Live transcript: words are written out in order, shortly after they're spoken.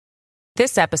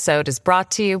This episode is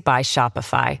brought to you by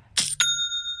Shopify.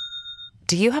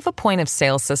 Do you have a point of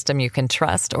sale system you can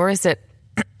trust, or is it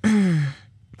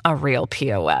a real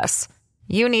POS?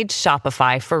 You need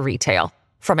Shopify for retail.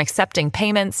 From accepting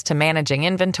payments to managing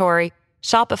inventory,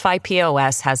 Shopify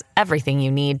POS has everything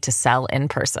you need to sell in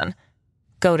person.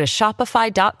 Go to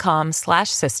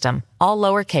shopify.com/system, all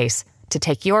lowercase, to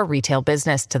take your retail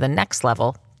business to the next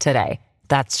level today.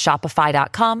 That's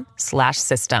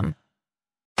shopify.com/system.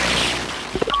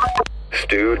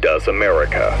 Stu Does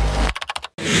America.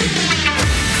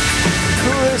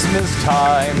 Christmas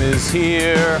time is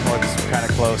here. Well, it's kind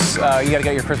of close. You got to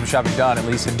get your Christmas shopping done at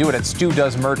least, and do it at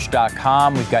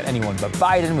StuDoesMerch.com. We've got Anyone But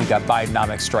Biden. We've got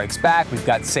Bidenomics Strikes Back. We've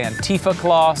got Santifa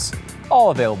Claus. All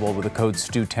available with the code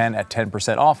STU10 at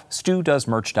 10% off.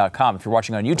 StuDoesMerch.com. If you're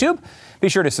watching on YouTube, be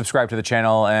sure to subscribe to the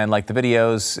channel and like the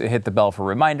videos, hit the bell for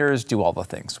reminders, do all the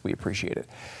things. We appreciate it.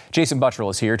 Jason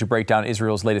Buttrill is here to break down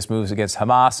Israel's latest moves against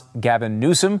Hamas. Gavin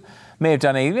Newsom may have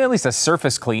done at least a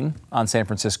surface clean on San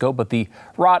Francisco, but the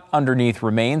rot underneath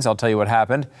remains. I'll tell you what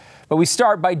happened. But we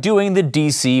start by doing the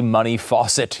D.C. money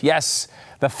faucet. Yes,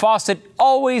 the faucet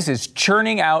always is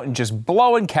churning out and just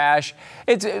blowing cash.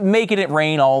 It's making it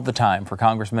rain all the time for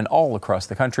congressmen all across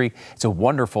the country. It's a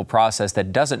wonderful process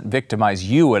that doesn't victimize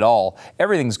you at all.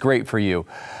 Everything's great for you.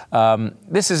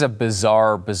 This is a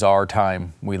bizarre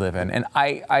time we live in. And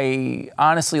I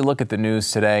honestly look at the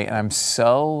news today and I'm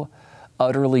so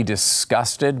utterly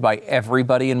disgusted by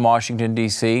everybody in Washington,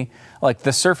 D.C. Like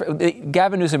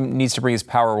Gavin Newsom needs to bring his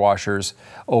power washers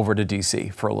over to D.C.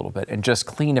 for a little bit and just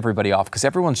clean everybody off, because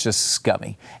everyone's just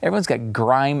scummy. Everyone's got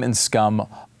grime and scum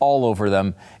all over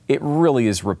them. It really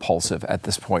is repulsive at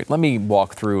this point. Let me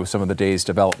walk through some of the day's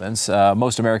developments.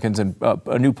 Most Americans in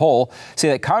a new poll say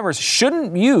that Congress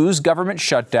shouldn't use government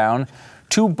shutdown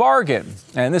to bargain.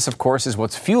 And this, of course, is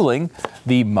what's fueling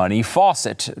the money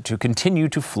faucet to continue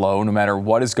to flow no matter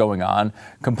what is going on,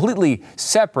 completely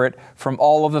separate from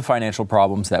all of the financial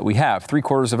problems that we have.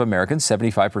 3/4 of Americans,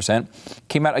 75%,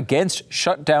 came out against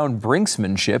shutdown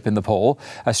brinksmanship in the poll,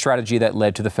 a strategy that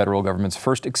led to the federal government's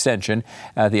first extension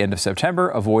at the end of September,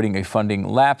 avoiding a funding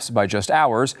lapse by just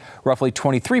hours. Roughly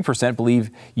 23% believe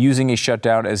using a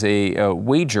shutdown as a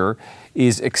wager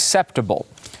is acceptable.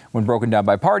 When broken down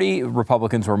by party,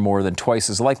 Republicans were more than twice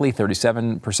as likely,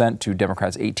 37% to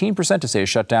Democrats, 18%, to say a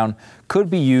shutdown could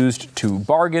be used to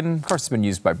bargain. Of course, it's been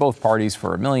used by both parties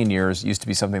for a million years. It used to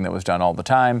be something that was done all the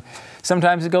time.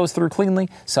 Sometimes it goes through cleanly.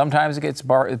 Sometimes it gets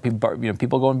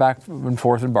people going back and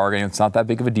forth and bargaining. It's not that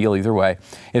big of a deal either way.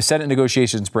 If Senate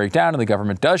negotiations break down and the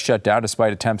government does shut down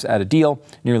despite attempts at a deal,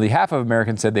 nearly half of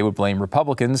Americans said they would blame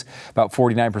Republicans. About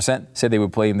 49% said they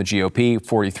would blame the GOP.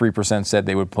 43% said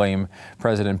they would blame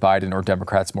President Biden or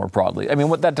Democrats more broadly. I mean,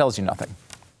 what that tells you nothing.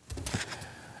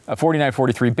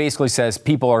 49-43 basically says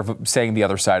people are saying the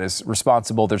other side is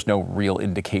responsible. There's no real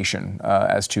indication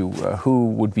as to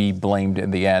who would be blamed in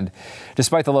the end.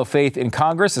 Despite the low faith in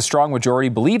Congress, a strong majority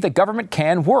believe that government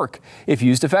can work if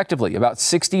used effectively. About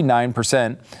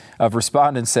 69% of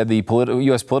respondents said the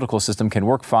U.S. political system can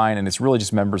work fine, and it's really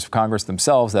just members of Congress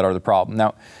themselves that are the problem.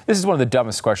 Now, this is one of the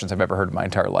dumbest questions I've ever heard in my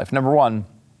entire life. Number one,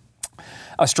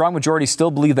 a strong majority still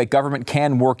believe that government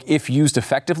can work if used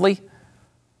effectively.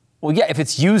 Well, yeah, if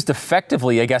it's used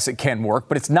effectively, I guess it can work,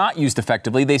 but it's not used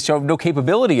effectively. They show no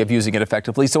capability of using it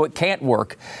effectively, so it can't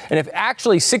work. And if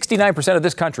actually 69% of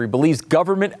this country believes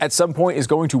government at some point is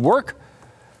going to work,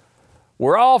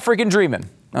 we're all freaking dreaming,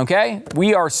 okay?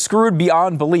 We are screwed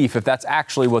beyond belief if that's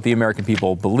actually what the American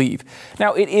people believe.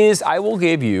 Now, I will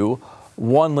give you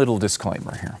one little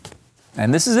disclaimer here.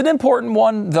 And this is an important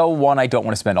one, though one I don't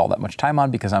want to spend all that much time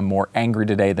on because I'm more angry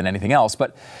today than anything else.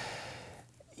 But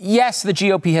yes, the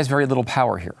GOP has very little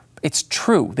power here. It's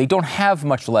true. They don't have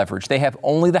much leverage. They have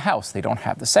only the House. They don't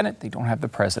have the Senate. They don't have the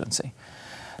presidency.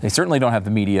 They certainly don't have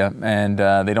the media, and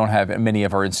they don't have many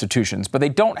of our institutions. But they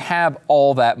don't have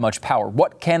all that much power.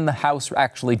 What can the House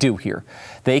actually do here?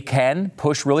 They can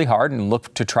push really hard and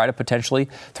look to try to potentially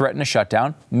threaten a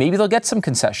shutdown. Maybe they'll get some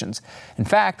concessions. In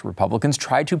fact, Republicans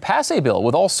tried to pass a bill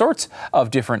with all sorts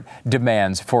of different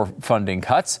demands for funding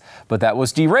cuts, but that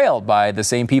was derailed by the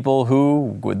same people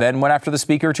who then went after the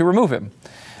Speaker to remove him.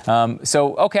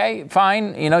 Okay,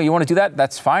 fine. You want to do that?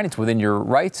 That's fine. It's within your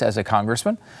rights as a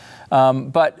congressman.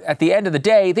 But at the end of the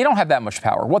day, they don't have that much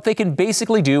power. What they can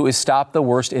basically do is stop the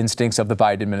worst instincts of the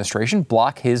Biden administration,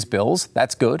 block his bills.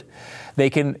 That's good. They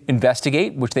can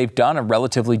investigate, which they've done a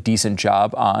relatively decent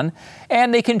job on,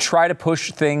 and they can try to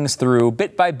push things through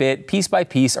bit by bit, piece by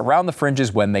piece, around the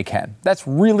fringes when they can. That's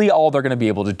really all they're going to be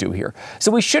able to do here. So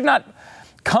we should not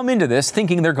come into this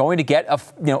thinking they're going to get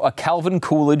a Calvin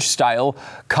Coolidge style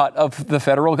cut of the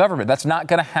federal government. That's not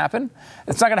going to happen.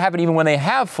 It's not going to happen even when they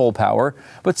have full power,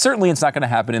 but certainly it's not going to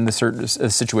happen in the certain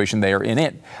situation they are in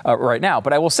it right now.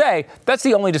 But I will say that's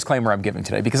the only disclaimer I'm giving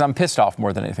today because I'm pissed off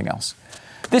more than anything else.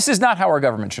 This is not how our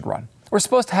government should run. We're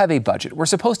supposed to have a budget. We're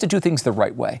supposed to do things the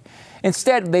right way.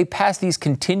 Instead, they pass these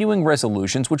continuing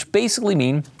resolutions, which basically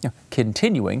mean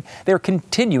continuing. They're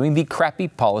continuing the crappy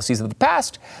policies of the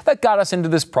past that got us into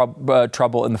this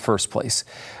trouble in the first place.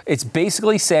 It's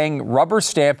basically saying rubber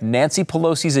stamp Nancy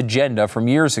Pelosi's agenda from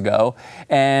years ago,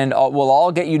 and we'll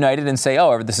all get united and say,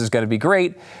 oh, this is going to be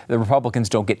great. The Republicans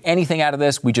don't get anything out of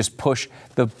this. We just kick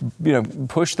the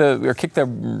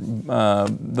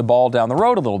ball down the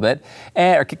road a little bit,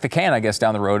 or kick the can, I guess,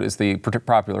 down the road is the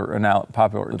proper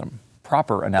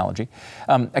analogy.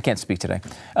 I can't speak today.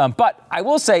 But I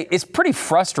will say it's pretty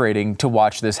frustrating to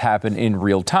watch this happen in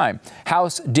real time.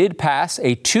 House did pass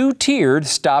a 2-tiered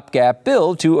stopgap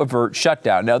bill to avert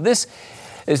shutdown. Now, this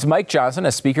is Mike Johnson,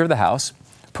 as Speaker of the House,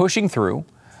 pushing through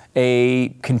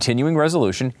a continuing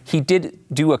resolution. He did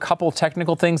do a couple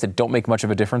technical things that don't make much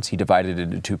of a difference. He divided it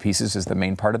into 2 pieces is the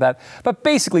main part of that. But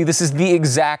basically, this is the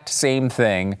exact same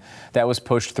thing that was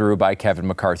pushed through by Kevin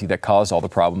McCarthy that caused all the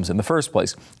problems in the first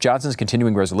place. Johnson's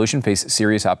continuing resolution faced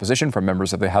serious opposition from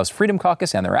members of the House Freedom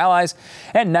Caucus and their allies,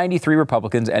 and 93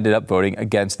 Republicans ended up voting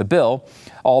against the bill.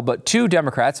 All but 2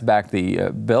 Democrats backed the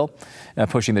bill,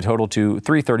 pushing the total to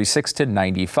 336 to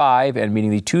 95 and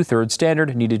meeting the 2/3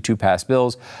 standard needed to pass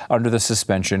bills under the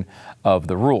suspension of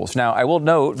the rules. Now, I will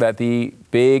note that the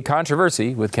big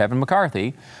controversy with Kevin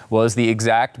McCarthy was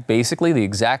basically the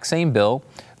exact same bill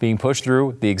being pushed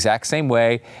through the exact same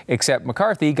way, except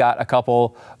McCarthy got a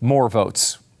couple more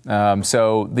votes.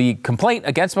 So the complaint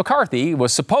against McCarthy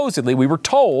was supposedly, we were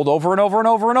told over and over and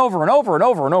over and over and over and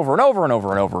over and over and over and over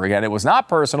and over again, it was not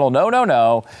personal.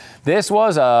 No. This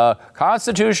was a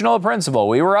constitutional principle.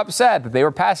 We were upset that they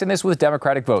were passing this with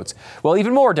Democratic votes. Well,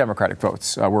 even more Democratic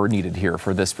votes were needed here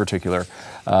for this particular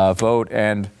vote.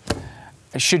 And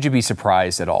should you be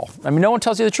surprised at all? I mean, no one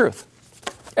tells you the truth.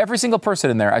 Every single person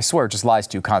in there, I swear, just lies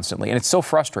to you constantly. And it's so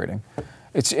frustrating.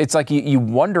 It's like you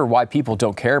wonder why people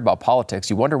don't care about politics.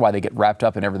 You wonder why they get wrapped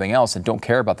up in everything else and don't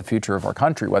care about the future of our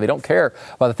country, why they don't care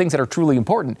about the things that are truly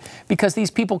important, because these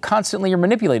people constantly are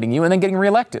manipulating you and then getting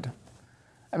reelected.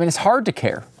 I mean, it's hard to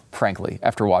care, frankly,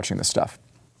 after watching this stuff.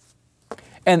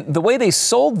 And the way they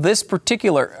sold this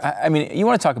particular, I mean, you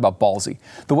want to talk about ballsy.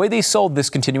 The way they sold this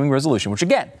continuing resolution, which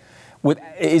again,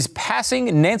 is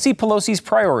passing Nancy Pelosi's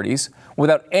priorities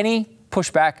without any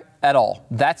pushback at all.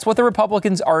 That's what the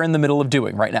Republicans are in the middle of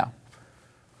doing right now.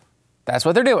 That's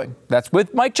what they're doing. That's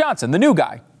with Mike Johnson, the new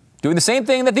guy, doing the same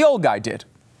thing that the old guy did.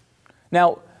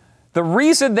 Now, the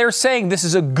reason they're saying this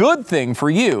is a good thing for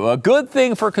you, a good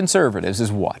thing for conservatives,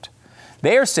 is what?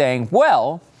 They're saying,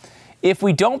 well, if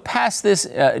we don't pass this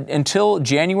until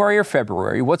January or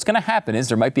February, what's going to happen is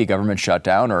there might be a government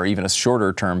shutdown or even a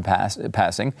shorter term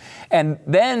passing. And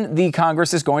then the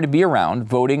Congress is going to be around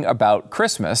voting about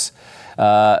Christmas.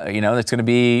 It's going to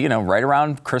be, right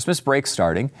around Christmas break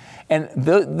starting. And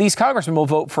these congressmen will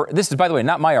vote for, this is, by the way,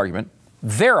 not my argument,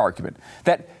 their argument,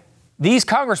 that these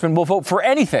congressmen will vote for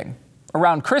anything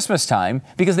around Christmas time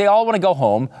because they all want to go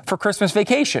home for Christmas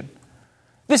vacation.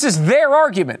 This is their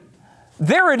argument.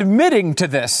 They're admitting to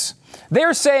this.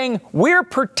 They're saying we're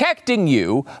protecting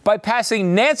you by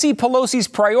passing Nancy Pelosi's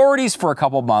priorities for a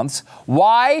couple months.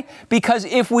 Why? Because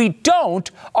if we don't,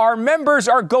 our members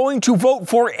are going to vote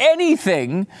for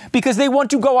anything because they want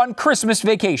to go on Christmas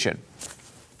vacation.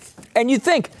 And you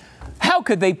think, how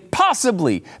could they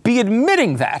possibly be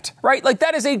admitting that, right? Like,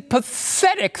 that is a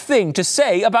pathetic thing to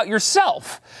say about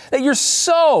yourself, that you're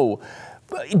so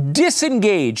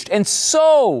disengaged and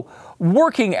so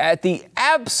working at the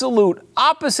absolute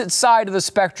opposite side of the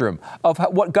spectrum of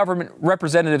what government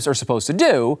representatives are supposed to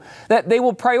do, that they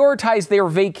will prioritize their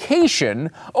vacation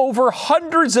over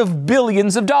hundreds of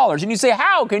billions of dollars. And you say,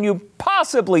 how can you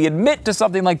possibly admit to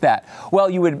something like that? Well,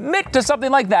 you admit to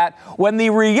something like that when the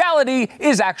reality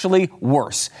is actually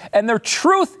worse. And the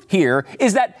truth here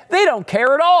is that they don't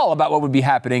care at all about what would be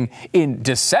happening in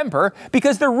December,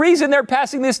 because the reason they're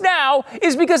passing this now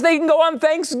is because they can go on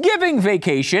Thanksgiving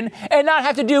vacation and not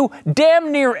have to do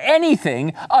damn near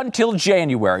anything until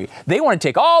January. They want to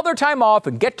take all their time off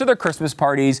and get to their Christmas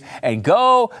parties and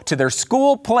go to their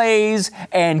school plays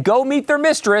and go meet their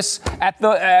mistress at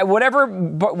the whatever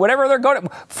they're going to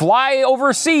fly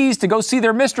overseas to go see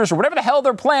their mistress or whatever the hell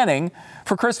they're planning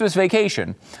for Christmas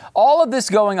vacation. All of this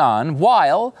going on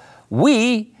while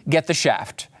we get the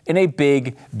shaft. in a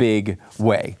big, big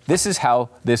way. This is how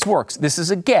this works. This is,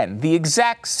 again, the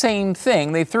exact same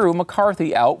thing they threw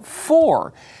McCarthy out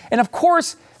for. And of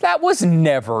course, that was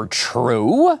never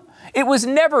true. It was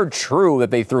never true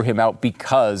that they threw him out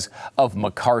because of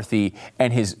McCarthy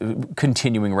and his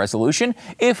continuing resolution.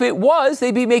 If it was,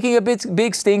 they'd be making a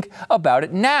big stink about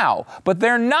it now. But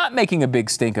they're not making a big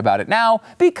stink about it now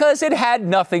because it had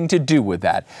nothing to do with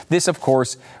that. This, of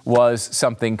course, was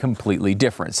something completely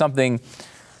different, something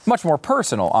much more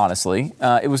personal, honestly.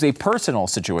 It was a personal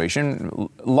situation,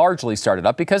 largely started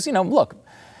up because, look,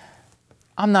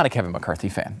 I'm not a Kevin McCarthy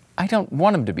fan. I don't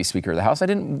want him to be Speaker of the House. I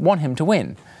didn't want him to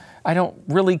win. I don't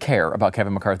really care about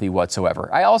Kevin McCarthy whatsoever.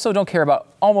 I also don't care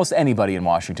about almost anybody in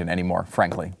Washington anymore,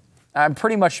 frankly. I'm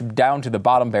pretty much down to the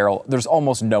bottom barrel. There's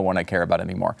almost no one I care about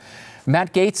anymore.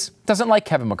 Matt Gaetz doesn't like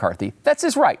Kevin McCarthy. That's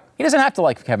his right. He doesn't have to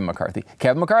like Kevin McCarthy.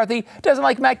 Kevin McCarthy doesn't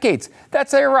like Matt Gaetz.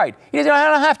 That's their right. I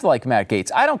don't have to like Matt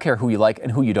Gaetz. I don't care who you like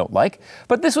and who you don't like.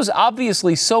 But this was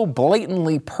obviously so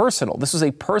blatantly personal. This was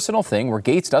a personal thing where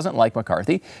Gaetz doesn't like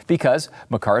McCarthy because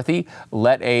McCarthy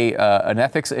let an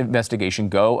ethics investigation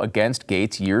go against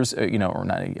Gaetz years,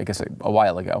 a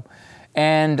while ago.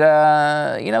 And,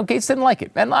 Gaetz didn't like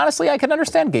it. And honestly, I can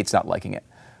understand Gaetz not liking it.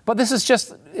 But this is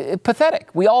just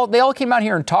pathetic. They all came out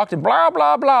here and talked and blah,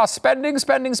 blah, blah, spending.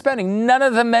 None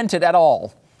of them meant it at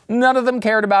all. None of them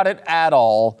cared about it at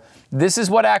all. This is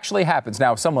what actually happens.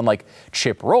 Now, someone like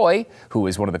Chip Roy, who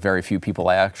is one of the very few people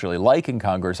I actually like in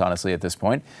Congress, honestly, at this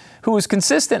point, who is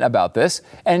consistent about this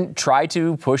and tried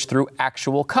to push through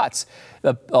actual cuts.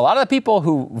 A lot of the people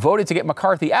who voted to get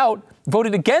McCarthy out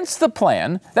voted against the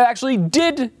plan that actually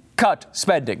did cut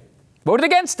spending. Voted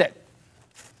against it.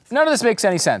 None of this makes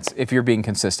any sense if you're being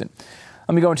consistent.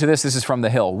 Let me go into this. This is from The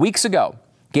Hill. Weeks ago,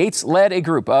 Gaetz led a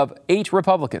group of 8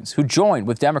 Republicans who joined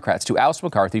with Democrats to oust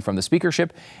McCarthy from the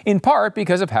speakership, in part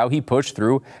because of how he pushed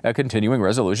through a continuing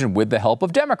resolution with the help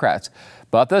of Democrats.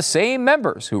 But the same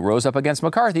members who rose up against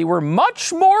McCarthy were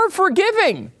much more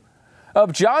forgiving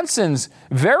of Johnson's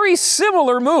very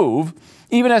similar move,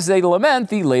 even as they lament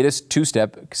the latest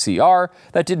two-step CR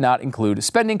that did not include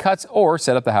spending cuts or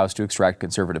set up the House to extract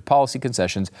conservative policy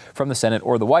concessions from the Senate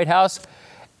or the White House.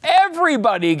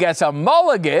 Everybody gets a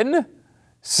mulligan.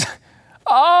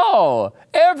 Oh,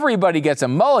 everybody gets a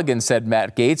mulligan, said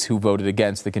Matt Gaetz, who voted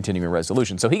against the continuing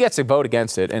resolution. So he gets to vote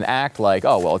against it and act like,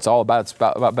 oh, well, it's all about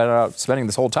spending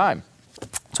this whole time.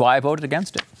 That's why I voted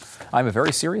against it. I'm a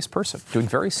very serious person doing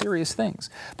very serious things.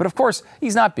 But of course,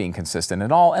 he's not being consistent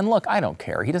at all. And look, I don't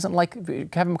care. He doesn't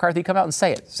like Kevin McCarthy. Come out and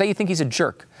say it. Say you think he's a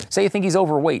jerk. Say you think he's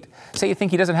overweight. Say you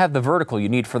think he doesn't have the vertical you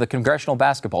need for the congressional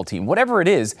basketball team. Whatever it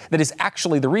is that is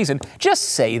actually the reason, just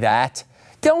say that.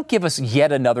 Don't give us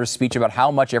yet another speech about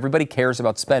how much everybody cares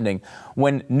about spending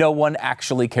when no one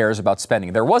actually cares about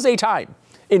spending. There was a time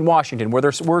in Washington where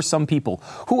there were some people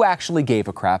who actually gave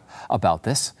a crap about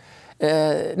this.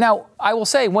 Now, I will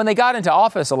say, when they got into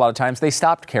office, a lot of times they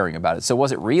stopped caring about it. So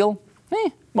was it real?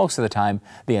 Most of the time,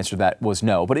 the answer to that was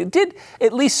no. But it did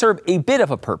at least serve a bit of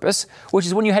a purpose, which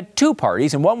is when you had two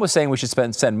parties, and one was saying we should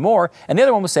spend more, and the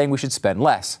other one was saying we should spend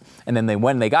less. And then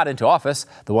when they got into office,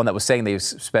 the one that was saying they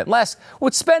spent less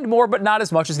would spend more, but not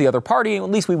as much as the other party, and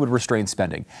at least we would restrain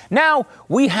spending. Now,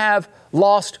 we have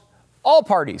lost all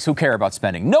parties who care about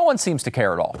spending. No one seems to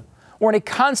care at all. We're in a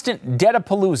constant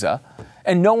debt-a-palooza,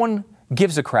 and no one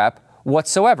gives a crap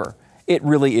whatsoever. It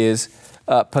really is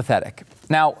pathetic.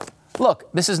 Now,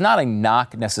 look, this is not a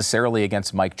knock necessarily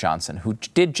against Mike Johnson, who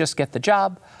did just get the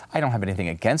job. I don't have anything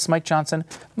against Mike Johnson.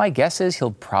 My guess is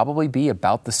he'll probably be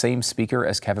about the same speaker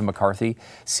as Kevin McCarthy.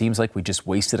 Seems like we just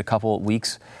wasted a couple of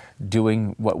weeks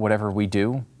doing whatever we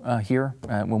do here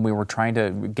when we were trying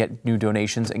to get new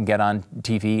donations and get on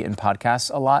TV and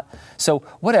podcasts a lot. So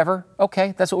whatever.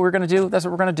 Okay, that's what we're going to do. That's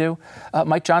what we're going to do.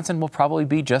 Mike Johnson will probably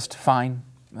be just fine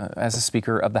as a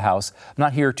Speaker of the House. I'm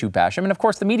not here to bash him. And of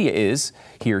course, the media is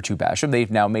here to bash him.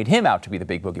 They've now made him out to be the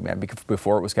big boogeyman.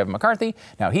 Before it was Kevin McCarthy.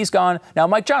 Now he's gone. Now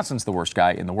Mike Johnson's the worst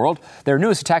guy in the world. Their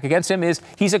newest attack against him is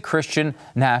he's a Christian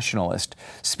nationalist.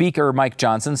 Speaker Mike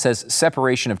Johnson says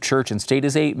separation of church and state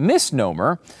is a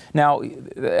misnomer. Now,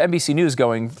 NBC News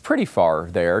going pretty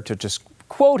far there to just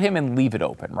quote him and leave it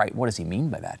open, right? What does he mean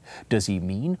by that? Does he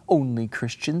mean only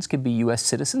Christians can be U.S.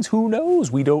 citizens? Who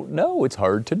knows? We don't know. It's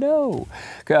hard to know.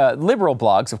 Liberal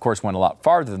blogs, of course, went a lot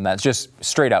farther than that, just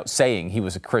straight out saying he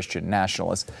was a Christian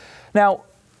nationalist. Now,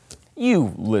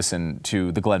 you listen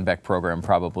to the Glenn Beck program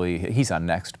probably. He's on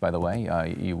Next, by the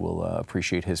way. You will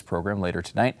appreciate his program later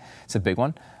tonight. It's a big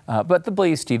one. But the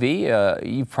Blaze TV,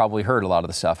 you've probably heard a lot of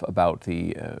the stuff about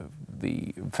the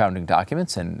the founding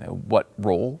documents and what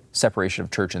role separation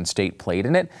of church and state played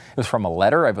in it. It was from a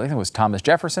letter. I believe it was Thomas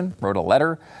Jefferson wrote a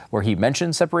letter where he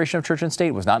mentioned separation of church and state.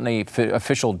 It was not in an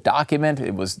official document.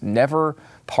 It was never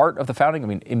part of the founding. I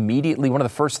mean, immediately one of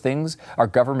the first things our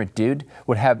government did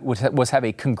was have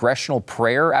a congressional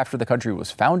prayer after the country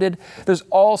was founded. There's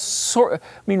all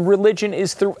religion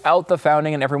is throughout the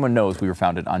founding, and everyone knows we were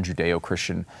founded on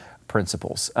Judeo-Christian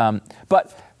principles.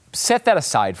 But set that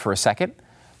aside for a second.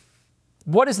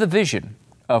 What is the vision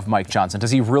of Mike Johnson?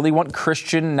 Does he really want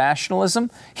Christian nationalism?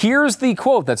 Here's the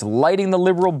quote that's lighting the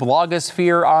liberal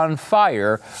blogosphere on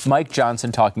fire. Mike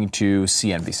Johnson talking to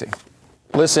CNBC.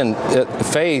 Listen,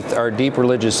 faith, our deep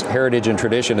religious heritage and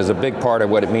tradition, is a big part of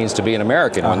what it means to be an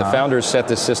American. When the founders set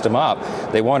this system up,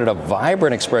 they wanted a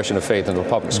vibrant expression of faith in the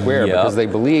public square because they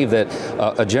believed that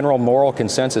a general moral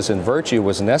consensus and virtue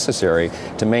was necessary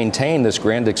to maintain this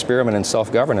grand experiment in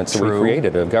self-governance that we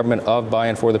created, a government of, by,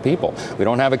 and for the people. We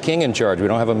don't have a king in charge. We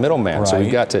don't have a middleman. So we've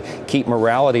got to keep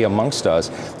morality amongst us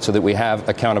so that we have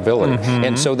accountability.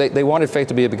 And so they wanted faith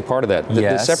to be a big part of that.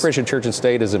 The separation of church and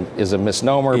state is a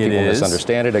misnomer. People misunderstand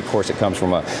it. Of course, it comes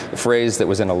from a phrase that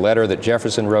was in a letter that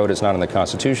Jefferson wrote. It's not in the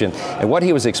Constitution. And what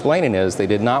he was explaining is they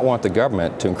did not want the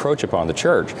government to encroach upon the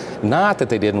church. Not that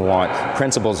they didn't want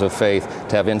principles of faith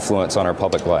to have influence on our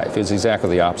public life. It's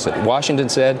exactly the opposite. Washington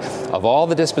said, of all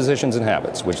the dispositions and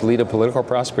habits which lead to political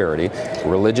prosperity,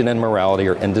 religion and morality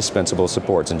are indispensable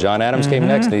supports. And John Adams came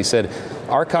next and he said,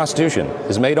 our Constitution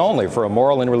is made only for a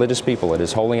moral and religious people. It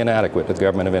is wholly inadequate to the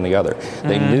government of any other.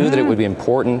 They knew that it would be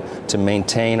important to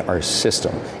maintain our system.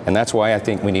 And that's why I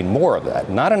think we need more of that.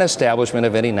 Not an establishment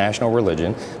of any national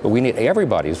religion, but we need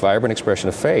everybody's vibrant expression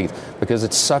of faith because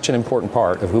it's such an important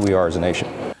part of who we are as a nation.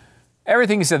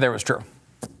 Everything you said there was true.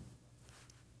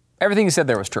 Everything you said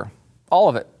there was true. All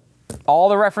of it. All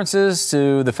the references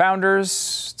to the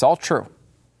founders, it's all true.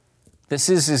 This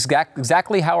is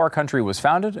exactly how our country was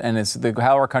founded, and it's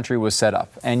how our country was set up.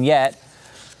 And yet,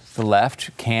 the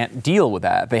left can't deal with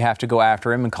that. They have to go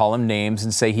after him and call him names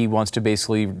and say he wants to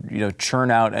basically,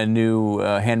 churn out a new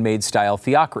handmaid-style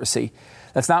theocracy.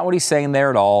 That's not what he's saying there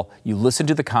at all. You listen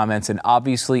to the comments, and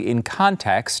obviously, in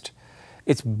context,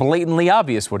 it's blatantly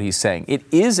obvious what he's saying.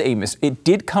 It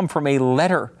did come from a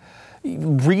letter.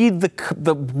 Read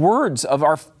the words of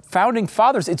our founding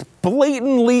fathers. It's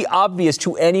blatantly obvious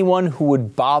to anyone who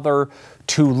would bother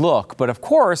to look. But of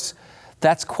course,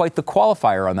 that's quite the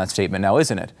qualifier on that statement now,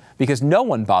 isn't it? Because no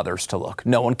one bothers to look.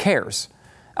 No one cares.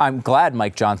 I'm glad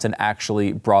Mike Johnson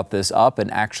actually brought this up and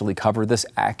actually covered this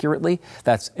accurately.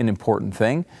 That's an important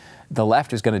thing. The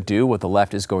left is going to do what the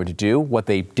left is going to do. What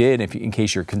they did, in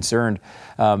case you're concerned,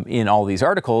 in all these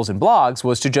articles and blogs,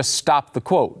 was to just stop the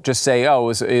quote. Just say, it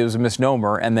was a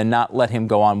misnomer, and then not let him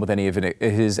go on with any of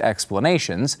his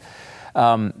explanations.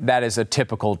 That is a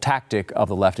typical tactic of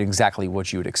the left, exactly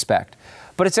what you would expect.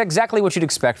 But it's exactly what you'd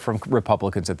expect from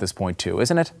Republicans at this point, too,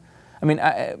 isn't it? I mean,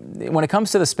 when it comes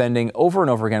to the spending, over and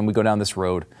over again, we go down this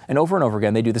road, and over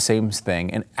again, they do the same thing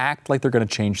and act like they're going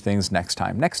to change things next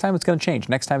time. Next time, it's going to change.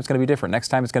 Next time, it's going to be different. Next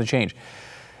time, it's going to change.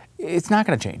 It's not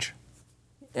going to change.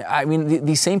 I mean,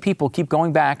 these same people keep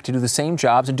going back to do the same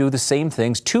jobs and do the same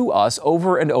things to us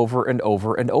over and over and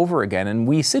over and over again. And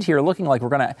we sit here looking like we're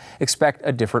going to expect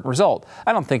a different result.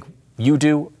 I don't think you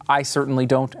do. I certainly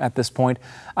don't at this point.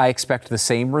 I expect the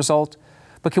same result.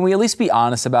 But can we at least be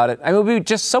honest about it? I mean, it would be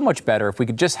just so much better if we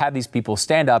could just have these people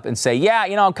stand up and say,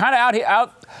 I'm kind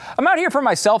of I'm out here for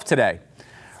myself today.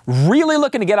 Really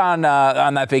looking to get on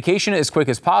that vacation as quick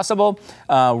as possible.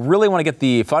 Really want to get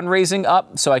the fundraising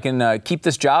up so I can keep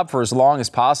this job for as long as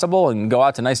possible and go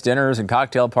out to nice dinners and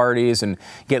cocktail parties and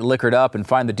get liquored up and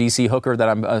find the DC hooker that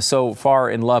I'm so far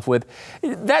in love with.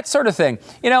 That sort of thing.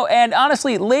 And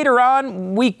honestly, later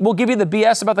on, we'll give you the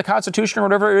BS about the Constitution or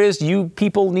whatever it is you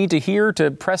people need to hear to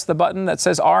press the button that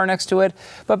says R next to it.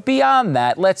 But beyond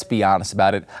that, let's be honest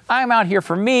about it. I'm out here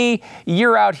for me.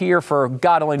 You're out here for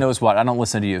God only knows what. I don't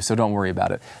listen to you, so don't worry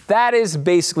about it. That is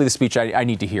basically the speech I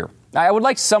need to hear. I would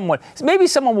like maybe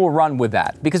someone will run with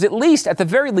that, because at the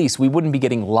very least, we wouldn't be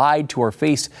getting lied to our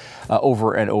face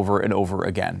over and over and over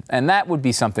again. And that would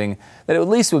be something that at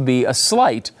least would be a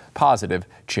slight positive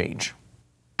change.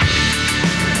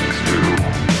 Stu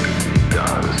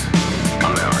does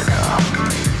America.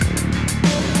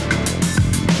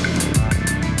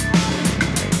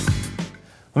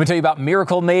 Let me tell you about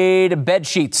Miracle Made bed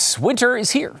sheets. Winter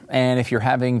is here, and if you're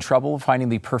having trouble finding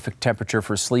the perfect temperature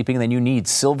for sleeping, then you need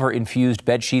silver-infused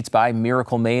bed sheets by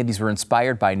Miracle Made. These were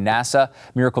inspired by NASA.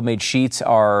 Miracle Made sheets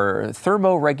are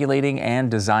thermoregulating and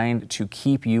designed to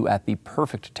keep you at the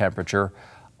perfect temperature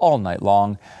all night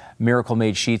long. Miracle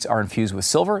Made sheets are infused with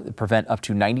silver that prevent up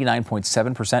to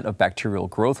 99.7% of bacterial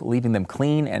growth, leaving them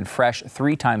clean and fresh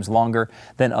 3 times longer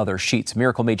than other sheets.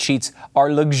 Miracle Made sheets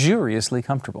are luxuriously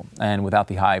comfortable, and without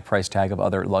the high price tag of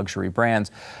other luxury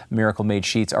brands, Miracle Made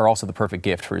sheets are also the perfect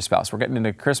gift for your spouse. We're getting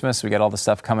into Christmas. We got all this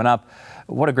stuff coming up.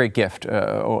 What a great gift.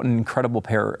 An incredible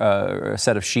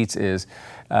set of sheets is.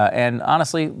 And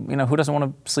honestly, who doesn't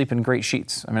want to sleep in great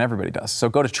sheets? I mean, everybody does. So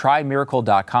go to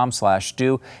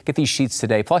trymiracle.com/stew. Get these sheets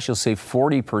today. Plus, you'll save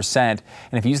 40%.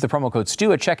 And if you use the promo code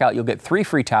STEW at checkout, you'll get 3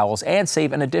 free towels and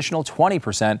save an additional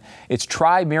 20%. It's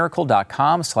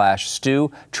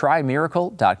trymiracle.com/stew.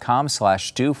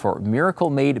 Trymiracle.com/stew for Miracle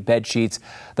Made bed sheets.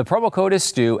 The promo code is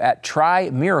STEW at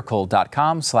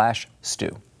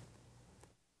trymiracle.com/stew.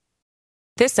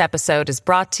 This episode is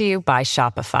brought to you by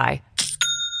Shopify.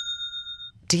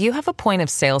 Do you have a point of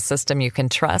sale system you can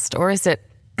trust, or is it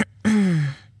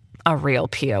a real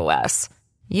POS?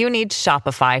 You need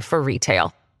Shopify for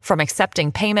retail. From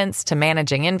accepting payments to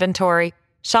managing inventory,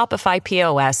 Shopify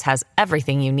POS has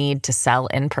everything you need to sell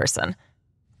in person.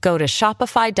 Go to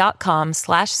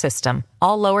shopify.com/system,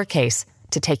 all lowercase,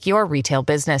 to take your retail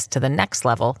business to the next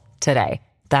level today.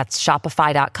 That's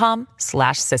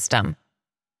shopify.com/system.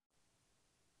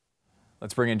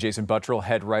 Let's bring in Jason Buttrill,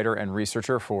 head writer and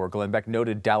researcher for Glenn Beck,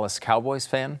 noted Dallas Cowboys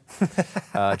fan.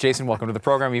 Jason, welcome to the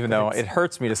program, even though it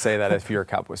hurts me to say that if you're a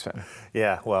Cowboys fan.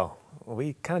 Yeah, well,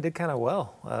 we did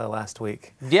well last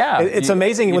week. Yeah. It's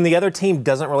amazing when the other team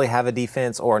doesn't really have a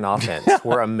defense or an offense.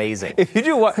 We're amazing. If you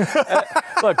do what?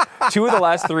 Look, 2 of the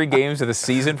last 3 games of the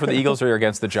season for the Eagles are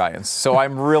against the Giants. So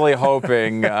I'm really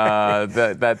hoping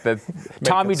that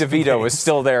Tommy DeVito is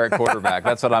still there at quarterback.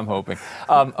 That's what I'm hoping.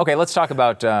 Okay, let's talk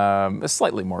about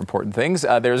slightly more important things.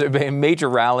 There's a major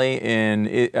rally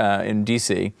in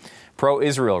D.C.,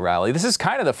 pro-Israel rally. This is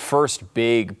kind of the first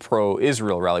big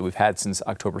pro-Israel rally we've had since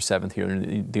October 7th here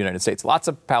in the United States. Lots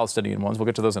of Palestinian ones. We'll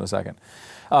get to those in a second.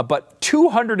 But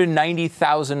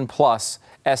 290,000 plus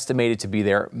estimated to be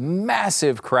there.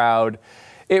 Massive crowd.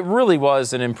 It really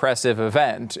was an impressive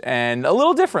event and a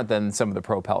little different than some of the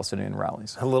pro-Palestinian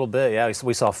rallies. A little bit, yeah.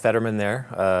 We saw Fetterman there,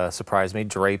 surprised me,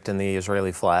 draped in the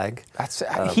Israeli flag.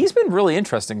 He's been really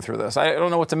interesting through this. I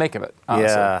don't know what to make of it,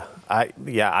 honestly. I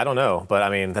don't know. But, I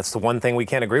mean, that's the one thing we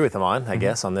can't agree with him on, I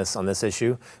guess, on this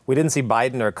issue. We didn't see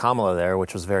Biden or Kamala there,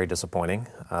 which was very disappointing,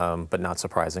 but not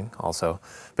surprising also.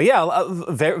 But, yeah,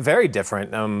 very, very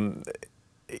different.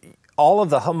 All of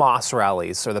the Hamas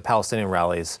rallies or the Palestinian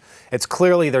rallies, it's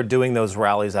clearly they're doing those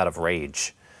rallies out of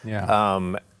rage. Yeah.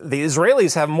 The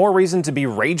Israelis have more reason to be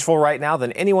rageful right now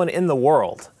than anyone in the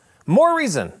world. More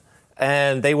reason.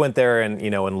 And they went there in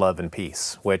love and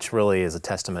peace, which really is a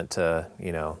testament to,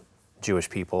 Jewish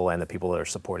people and the people that are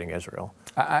supporting Israel.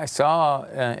 I saw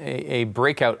a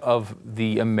breakout of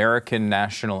the American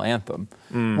national anthem,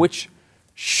 which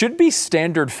should be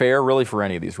standard fare really for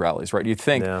any of these rallies, right? You'd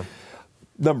think... Yeah.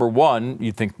 Number one,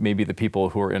 you'd think maybe the people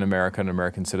who are in America and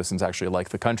American citizens actually like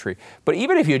the country. But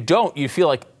even if you don't, you feel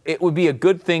like it would be a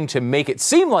good thing to make it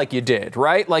seem like you did,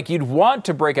 right? Like you'd want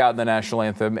to break out in the national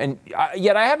anthem. And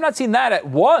yet I have not seen that at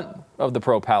one of the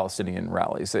pro-Palestinian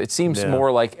rallies. It seems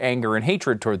more like anger and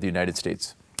hatred toward the United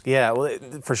States. Yeah, well,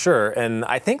 for sure. And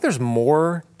I think there's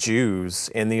more Jews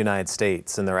in the United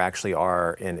States than there actually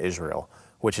are in Israel,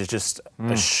 which is just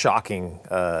a shocking,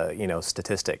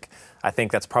 statistic. I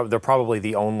think they're probably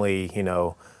the only,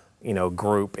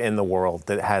 group in the world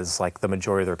that has like the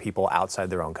majority of their people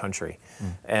outside their own country.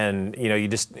 And,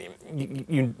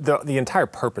 the entire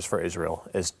purpose for Israel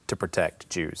is to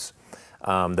protect Jews.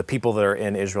 The people that are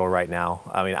in Israel right now,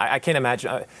 I mean, I can't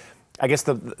imagine. I guess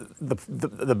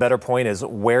the better point is,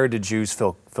 where do Jews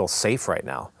feel safe right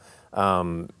now?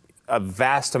 A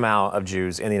vast amount of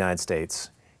Jews in the United States.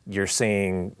 You're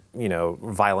seeing,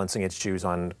 violence against Jews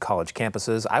on college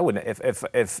campuses. I wouldn't,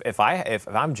 if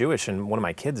I'm Jewish and one of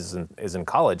my kids is in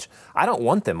college, I don't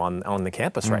want them on the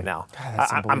campus right now.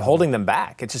 God, I'm holding them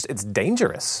back. It's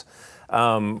dangerous.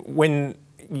 When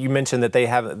you mentioned that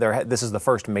this is the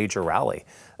first major rally,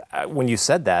 when you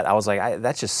said that, I was like,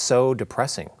 that's just so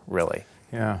depressing, really.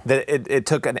 Yeah. That it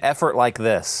took an effort like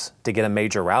this to get a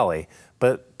major rally.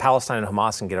 But Palestine and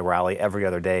Hamas can get a rally every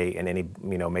other day in any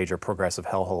major progressive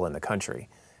hellhole in the country.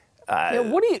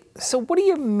 What do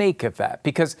you make of that?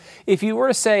 Because if you were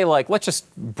to say, like, let's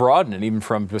just broaden it even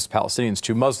from just Palestinians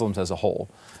to Muslims as a whole,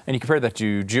 and you compare that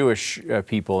to Jewish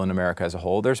people in America as a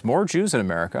whole, there's more Jews in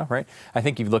America, right? I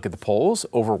think if you look at the polls,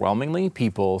 overwhelmingly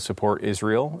people support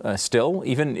Israel still,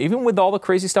 even with all the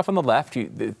crazy stuff on the left.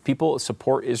 People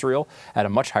support Israel at a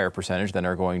much higher percentage than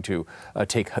are going to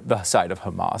take the side of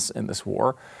Hamas in this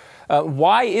war.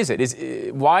 Why is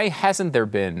it? Why hasn't there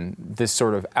been this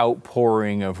sort of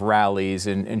outpouring of rallies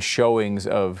and showings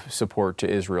of support to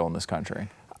Israel in this country?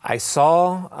 I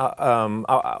saw.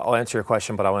 I'll answer your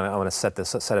question, but I want to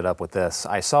set it up with this.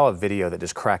 I saw a video that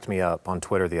just cracked me up on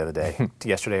Twitter the other day,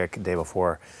 yesterday or the day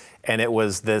before, and it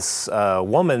was this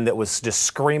woman that was just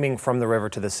screaming from the river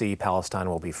to the sea, "Palestine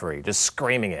will be free," just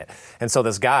screaming it. And so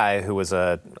this guy who was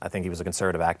I think he was a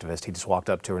conservative activist, he just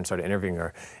walked up to her and started interviewing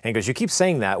her, and he goes, "You keep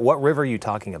saying that. What river are you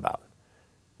talking about?"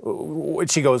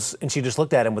 She goes, and she just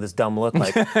looked at him with this dumb look,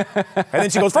 like, and then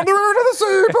she goes, "From the river to the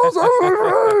sea,"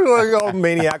 like all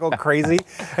maniacal, crazy.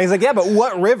 And he's like, "Yeah, but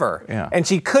what river?" Yeah. And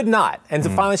she could not. And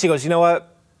so finally, she goes, "You know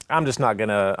what? I'm just not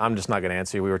gonna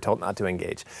answer you. We were told not to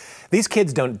engage." These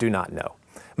kids do not know.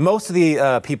 Most of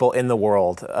the people in the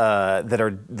world that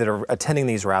are attending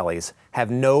these rallies have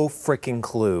no freaking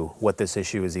clue what this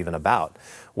issue is even about.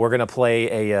 We're gonna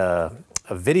play a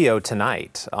video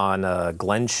tonight on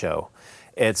Glenn's show.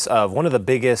 It's of one of the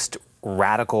biggest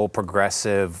radical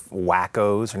progressive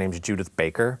wackos. Her name's Judith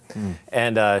Baker.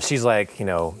 And she's like,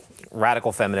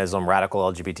 radical feminism, radical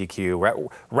LGBTQ,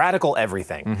 radical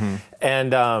everything.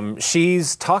 And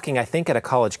she's talking, I think, at a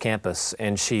college campus,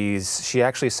 and she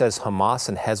actually says Hamas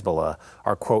and Hezbollah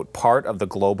are, quote, part of the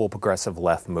global progressive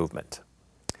left movement.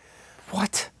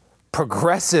 What?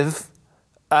 Progressive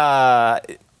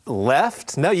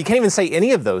left? No, you can't even say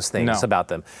any of those things about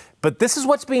them. But this is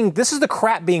the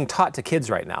crap being taught to kids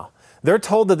right now. They're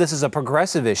told that this is a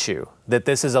progressive issue, that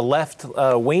this is a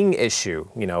left-wing issue,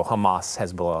 Hamas,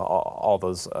 Hezbollah, all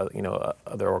those,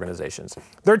 other organizations.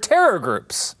 They're terror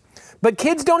groups. But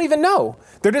kids don't even know.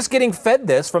 They're just getting fed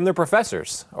this from their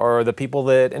professors or the people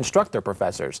that instruct their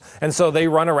professors. And so they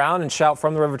run around and shout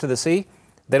from the river to the sea.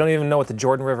 They don't even know what the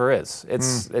Jordan River is.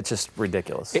 It's just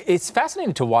ridiculous. It's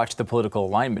fascinating to watch the political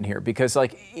alignment here because,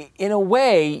 in a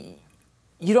way,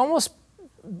 you'd almost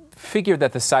figure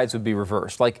that the sides would be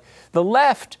reversed. Like the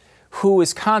left, who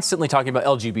is constantly talking about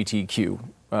LGBTQ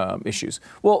issues.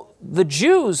 Well, the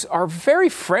Jews are very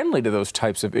friendly to those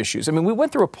types of issues. I mean, we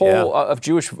went through a poll of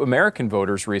Jewish American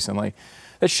voters recently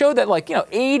that showed that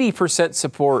 80%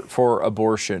 support for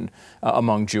abortion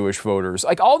among Jewish voters.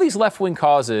 Like all these left-wing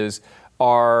causes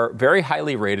are very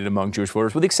highly rated among Jewish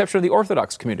voters, with the exception of the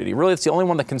Orthodox community. Really, it's the only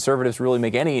one that conservatives really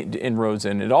make any inroads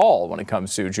in at all when it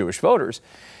comes to Jewish voters.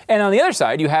 And on the other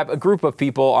side, you have a group of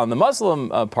people on the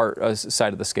Muslim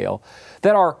side of the scale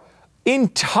that are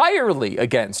entirely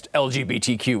against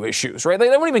LGBTQ issues, right? They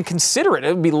don't even consider it.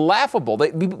 It would be laughable.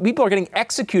 People are getting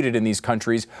executed in these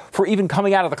countries for even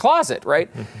coming out of the closet, right?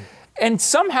 And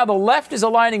somehow the left is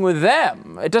aligning with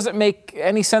them. It doesn't make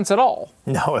any sense at all.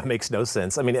 No, it makes no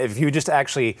sense. I mean, if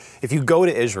you go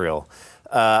to Israel,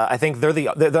 I think they're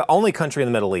the only country in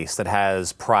the Middle East that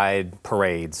has pride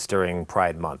parades during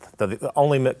Pride Month. They're the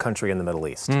only country in the Middle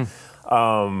East.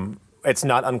 It's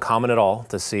not uncommon at all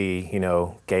to see,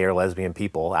 gay or lesbian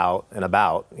people out and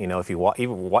about. If you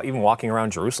even walking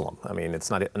around Jerusalem. I mean,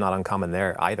 it's not uncommon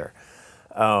there either.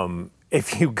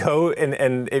 If you go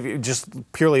and if you just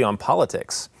purely on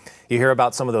politics, you hear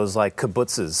about some of those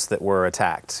kibbutzes that were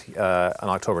attacked on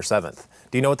October 7th.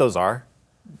 Do you know what those are?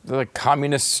 They're like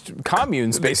communist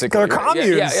communes, basically. They're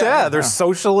communes, yeah. They're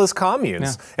socialist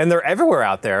communes. Yeah. And they're everywhere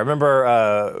out there. I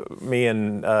remember me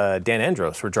and Dan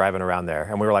Andros were driving around there,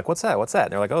 and we were like, what's that? What's that?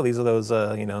 And they're like, oh, these are those,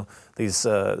 these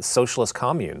socialist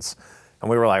communes. And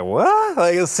we were like, what?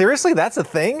 Like, seriously? That's a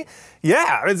thing?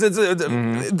 Yeah.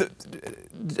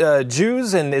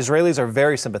 Jews and Israelis are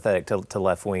very sympathetic to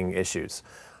left-wing issues.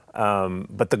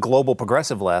 But the global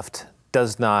progressive left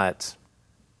does not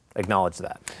acknowledge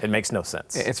that. It makes no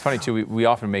sense. It's funny, too. We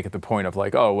often make it the point of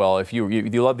oh, well, if you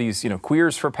love these,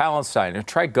 queers for Palestine,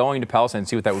 try going to Palestine and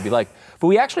see what that would be like. But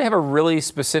we actually have a really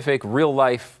specific,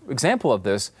 real-life example of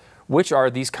this, which are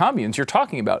these communes you're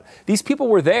talking about. These people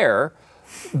were there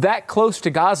that close to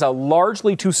Gaza,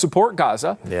 largely to support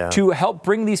Gaza, to help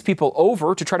bring these people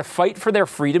over, to try to fight for their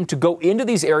freedom, to go into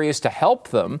these areas to help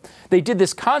them. They did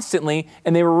this constantly,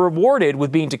 and they were rewarded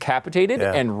with being decapitated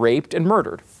and raped and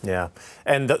murdered. Yeah,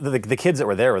 and the kids that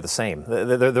were there were the same.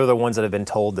 They're the ones that have been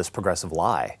told this progressive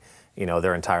lie,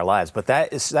 their entire lives. But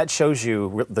that shows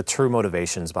you the true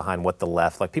motivations behind what the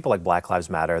left, people like Black Lives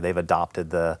Matter, they've adopted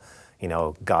the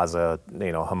Gaza,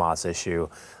 Hamas issue.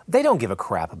 They don't give a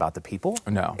crap about the people.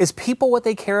 No. Is people what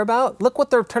they care about? Look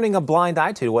what they're turning a blind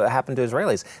eye to, what happened to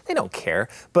Israelis. They don't care.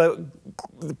 But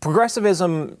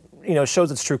progressivism,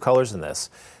 shows its true colors in this.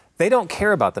 They don't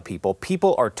care about the people.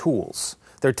 People are tools.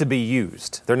 They're to be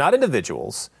used. They're not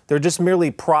individuals. They're just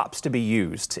merely props to be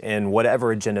used in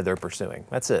whatever agenda they're pursuing.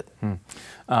 That's it.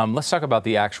 Let's talk about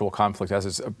the actual conflict as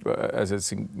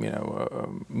it's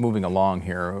moving along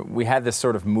here. We had this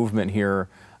sort of movement here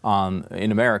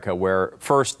in America where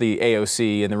first the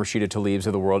AOC and the Rashida Tlaibs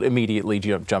of the world immediately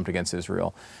jumped against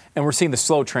Israel. And we're seeing the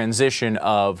slow transition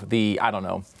of the,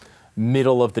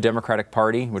 middle of the Democratic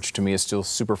Party, which to me is still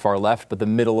super far left, but the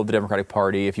middle of the Democratic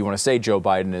Party, if you want to say Joe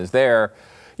Biden is there,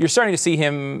 you're starting to see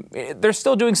him, they're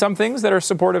still doing some things that are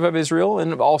supportive of Israel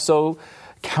and also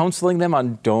counseling them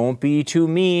on don't be too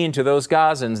mean to those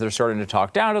Gazans. They're starting to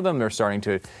talk down to them. They're starting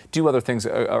to do other things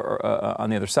on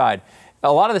the other side.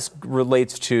 A lot of this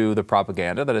relates to the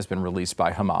propaganda that has been released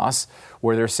by Hamas,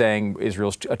 where they're saying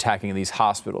Israel's attacking these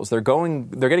hospitals. They're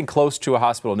getting close to a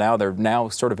hospital now. They're now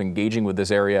sort of engaging with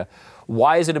this area.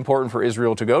 Why is it important for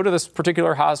Israel to go to this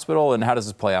particular hospital, and how does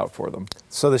this play out for them?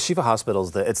 So the Shifa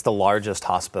Hospital it's the largest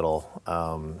hospital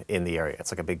in the area.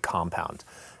 It's like a big compound.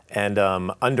 And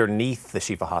underneath the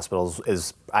Shifa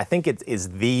Hospitals I think it is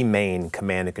the main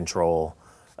command and control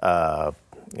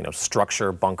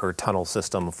structure, bunker, tunnel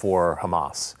system for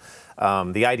Hamas.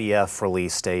 The IDF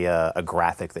released a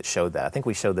graphic that showed that. I think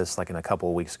we showed this like in a couple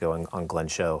of weeks ago on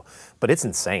Glenn's show, but it's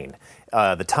insane.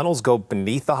 The tunnels go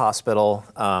beneath the hospital.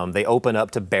 They open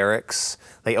up to barracks.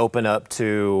 They open up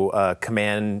to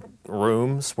command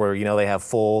rooms where they have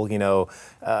full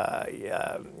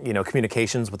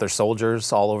communications with their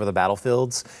soldiers all over the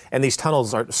battlefields. And these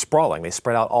tunnels are sprawling. They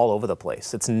spread out all over the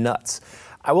place. It's nuts.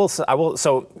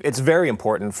 So it's very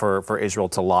important for Israel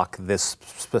to lock this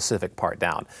specific part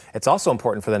down. It's also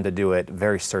important for them to do it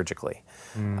very surgically.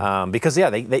 Because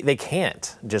they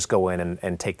can't just go in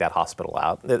and take that hospital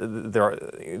out.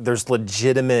 There's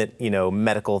legitimate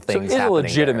medical things happening. So it's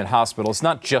a legitimate hospital. It's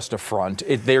not just a front.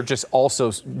 They're just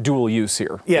also dual use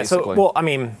here. Yeah. Basically. So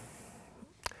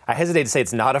I hesitate to say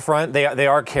it's not a front. They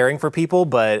are caring for people,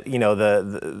 but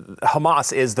the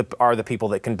Hamas are the people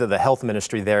that can do the health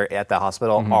ministry there at the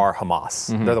hospital are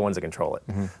Hamas. They're the ones that control it.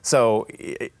 So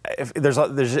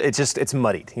it's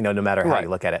muddied, no matter how you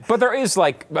look at it. But there is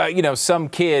some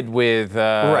kid with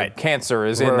cancer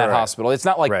is in that hospital. It's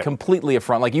not completely a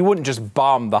front. Like you wouldn't just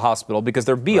bomb the hospital because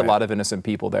there'd be a lot of innocent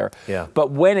people there. Yeah.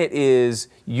 But when it is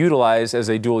utilized as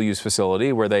a dual use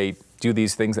facility where they do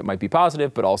these things that might be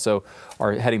positive, but also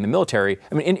are heading the military.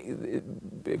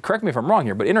 Correct me if I'm wrong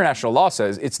here, but international law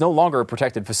says it's no longer a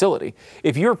protected facility.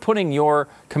 If you're putting your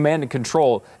command and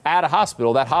control at a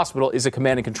hospital, that hospital is a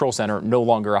command and control center, no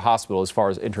longer a hospital as far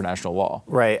as international law.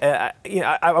 Right.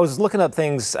 I was looking up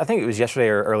things, I think it was yesterday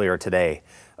or earlier today,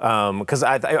 because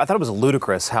I thought it was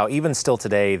ludicrous how even still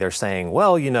today they're saying,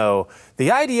 well, the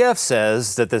IDF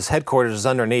says that this headquarters is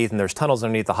underneath and there's tunnels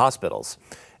underneath the hospitals.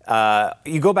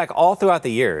 You go back all throughout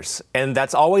the years, and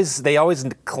they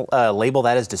always label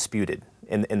that as disputed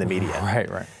in the media.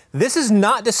 Right. This is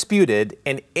not disputed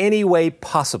in any way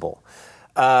possible.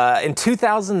 In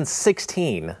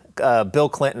 2016, Bill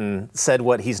Clinton said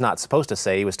what he's not supposed to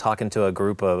say. He was talking to a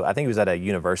group of, I think he was at a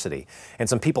university, and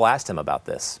some people asked him about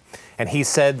this. And he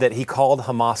said that he called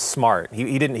Hamas smart.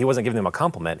 He wasn't giving them a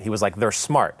compliment. He was like, they're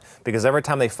smart because every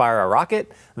time they fire a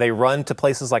rocket, they run to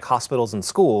places like hospitals and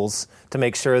schools to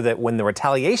make sure that when the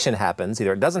retaliation happens,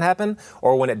 either it doesn't happen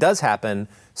or when it does happen,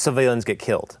 civilians get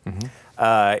killed.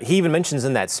 He even mentions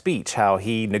in that speech how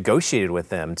he negotiated with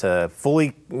them to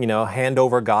fully, hand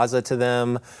over Gaza to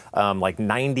them, like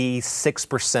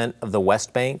 96% of the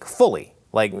West Bank, fully,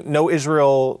 like no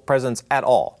Israel presence at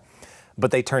all.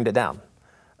 But they turned it down.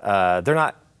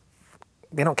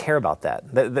 They don't care about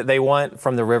that. They want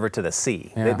from the river to the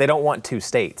sea. Yeah. They don't want two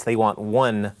states. They want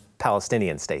one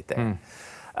Palestinian state there.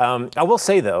 I will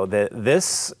say, though, that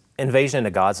this invasion into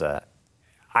Gaza,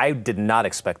 I did not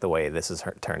expect the way this has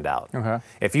turned out. Okay.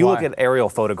 If you look at aerial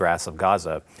photographs of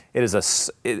Gaza, it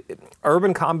is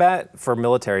urban combat for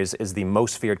militaries is the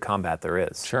most feared combat there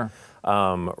is. Sure.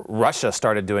 Russia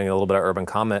started doing a little bit of urban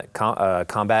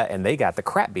combat, and they got the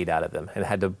crap beat out of them and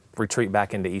had to retreat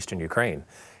back into eastern Ukraine.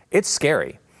 It's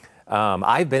scary.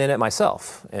 I've been in it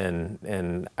myself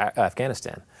in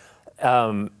Afghanistan.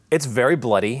 It's very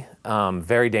bloody,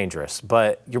 very dangerous,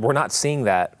 but we're not seeing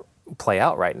that play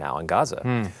out right now in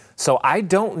Gaza. So I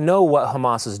don't know what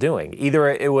Hamas is doing. Either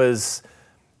it was,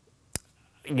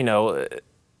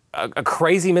 a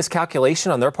crazy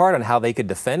miscalculation on their part on how they could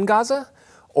defend Gaza,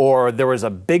 or there was a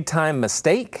big time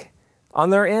mistake on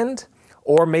their end,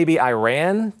 or maybe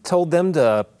Iran told them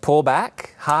to pull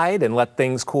back, hide, and let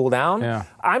things cool down. Yeah.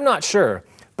 I'm not sure.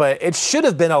 But it should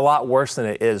have been a lot worse than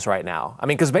it is right now. I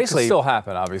mean, because basically... It can still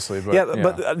happen, obviously. But,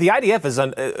 but the IDF is,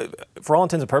 for all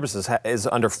intents and purposes, is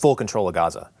under full control of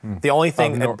Gaza. The only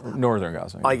thing... northern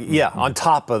Gaza. On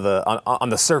top of on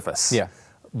the surface. Yeah.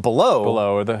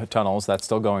 Below are the tunnels. That's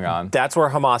still going on. That's where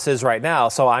Hamas is right now.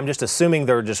 So I'm just assuming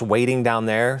they're just waiting down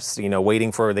there,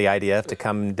 waiting for the IDF to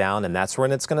come down, and that's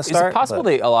when it's going to start. Is it possible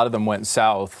a lot of them went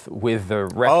south with the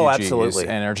refugees absolutely.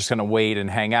 and are just going to wait and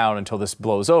hang out until this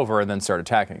blows over and then start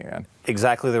attacking again?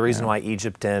 Exactly the reason why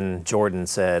Egypt and Jordan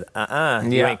said,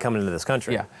 you ain't coming into this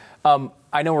country. Yeah.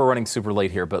 I know we're running super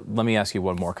late here, but let me ask you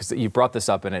one more, because you brought this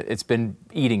up and it's been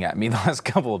eating at me the last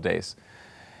couple of days.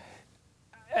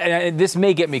 And this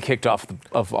may get me kicked off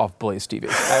Blaze TV.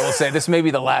 I will say this may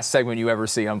be the last segment you ever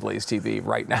see on Blaze TV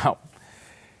right now.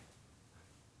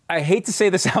 I hate to say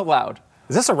this out loud.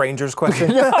 Is this a Rangers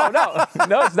question? No,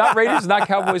 it's not Rangers, it's not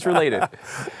Cowboys related.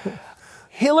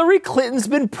 Hillary Clinton's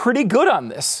been pretty good on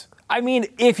this. I mean,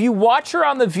 if you watch her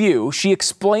on The View, she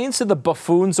explains to the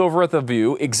buffoons over at The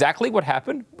View exactly what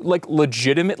happened, like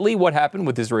legitimately what happened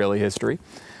with Israeli history.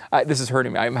 This is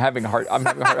hurting me. I'm having heart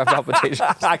palpitations.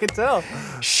 I can tell.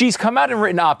 She's come out and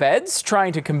written op-eds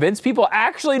trying to convince people,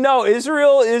 actually, no,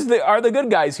 Israel are the good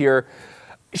guys here.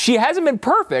 She hasn't been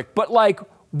perfect, but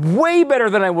way better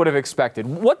than I would have expected.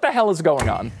 What the hell is going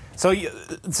on? So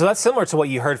that's similar to what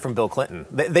you heard from Bill Clinton.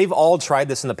 They've all tried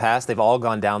this in the past. They've all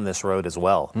gone down this road as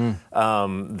well.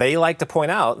 They like to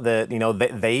point out that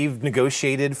they've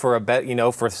negotiated for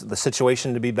for the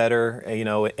situation to be better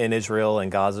in Israel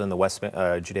and Gaza and the West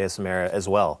Judea Samaria as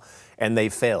well, and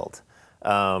they've failed.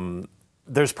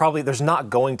 There's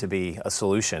not going to be a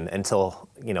solution until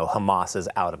Hamas is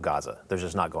out of Gaza. There's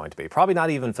just not going to be. Probably not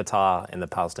even Fatah and the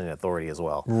Palestinian Authority as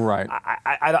well. Right.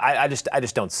 I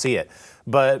just don't see it.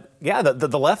 But yeah,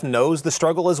 the left knows the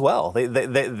struggle as well.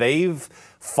 They've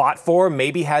fought for,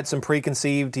 maybe had some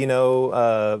preconceived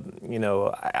ideas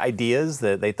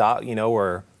that they thought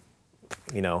were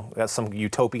some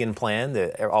utopian plan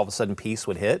that all of a sudden peace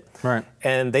would hit. Right.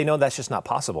 And they know that's just not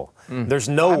possible. There's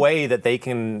no way that they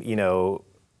can,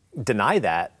 deny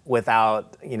that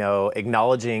without,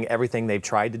 acknowledging everything they've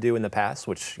tried to do in the past,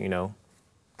 which,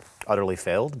 utterly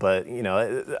failed. But,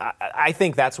 I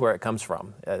think that's where it comes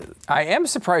from. I am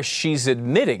surprised she's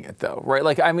admitting it, though,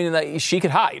 right? She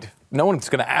could hide. No one's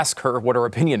going to ask her what her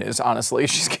opinion is, honestly.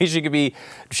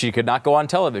 She could not go on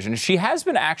television. She has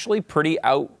been actually pretty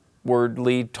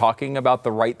outwardly talking about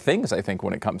the right things, I think,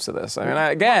 when it comes to this. I mean,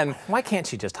 again... Why can't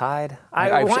she just hide?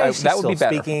 That would be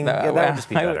better. Speaking? That would just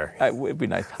be better. It would be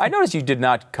nice. I noticed you did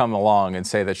not come along and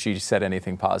say that she said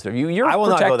anything positive. You're I will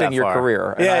not go protecting that your far.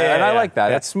 career. And I like that.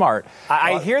 That's smart.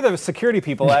 I hear the security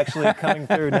people actually coming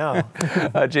through now.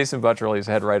 Jason Buttrill, he's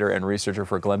head writer and researcher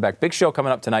for Glenn Beck. Big show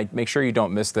coming up tonight. Make sure you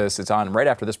don't miss this. It's on right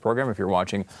after this program if you're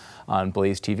watching on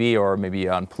Blaze TV or maybe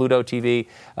on Pluto TV.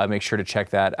 Make sure to check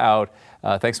that out.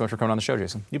 Thanks so much for coming on the show,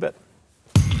 Jason. You bet.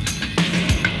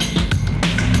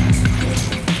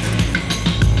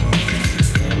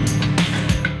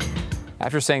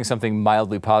 After saying something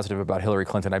mildly positive about Hillary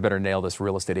Clinton, I better nail this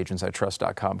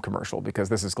realestateagentsitrust.com commercial, because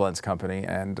this is Glenn's company,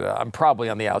 and I'm probably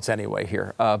on the outs anyway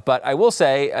here. But I will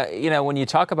say, when you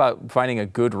talk about finding a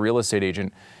good real estate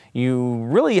agent, you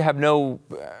really have no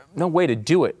way to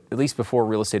do it, at least before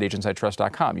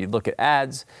realestateagentsitrust.com. You'd look at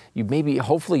ads, you maybe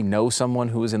hopefully know someone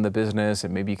who is in the business,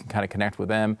 and maybe you can kind of connect with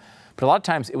them. But a lot of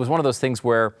times it was one of those things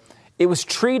where it was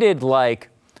treated like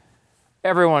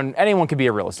anyone can be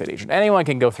a real estate agent. Anyone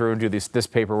can go through and do this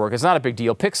paperwork. It's not a big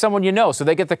deal. Pick someone you know so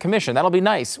they get the commission. That'll be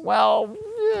nice. Well,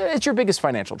 it's your biggest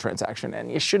financial transaction,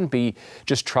 and you shouldn't be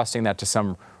just trusting that to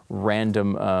some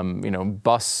random,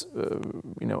 bus,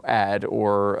 ad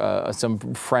or some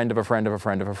friend of a friend of a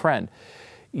friend of a friend.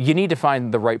 You need to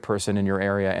find the right person in your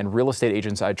area, and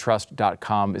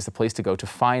realestateagentsitrust.com is the place to go to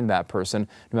find that person,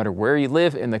 no matter where you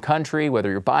live in the country, whether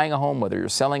you're buying a home, whether you're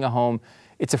selling a home.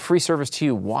 It's a free service to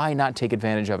you. Why not take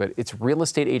advantage of it? It's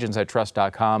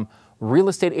realestateagentsitrust.com,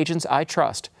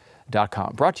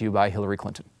 realestateagentsitrust.com. Brought to you by Hillary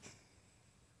Clinton.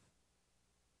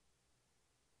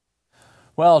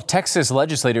 Well, Texas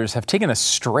legislators have taken a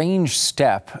strange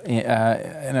step in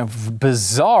a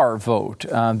bizarre vote.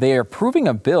 They are approving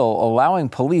a bill allowing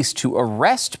police to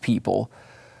arrest people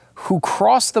who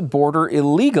cross the border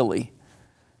illegally.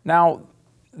 Now,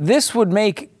 this would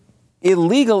make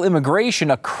illegal immigration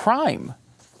a crime.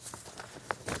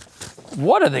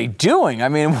 What are they doing? I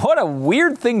mean, what a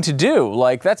weird thing to do.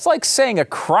 That's like saying a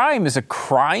crime is a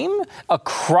crime? A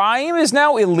crime is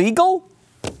now illegal?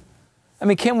 I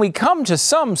mean, can we come to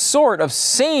some sort of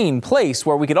sane place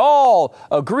where we could all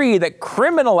agree that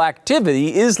criminal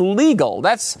activity is legal?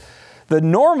 That's the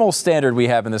normal standard we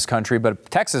have in this country, but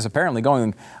Texas apparently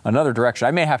going another direction.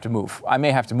 I may have to move. I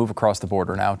may have to move across the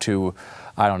border now to,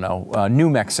 I don't know, New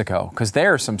Mexico, because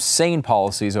there are some sane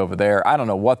policies over there. I don't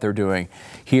know what they're doing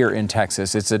here in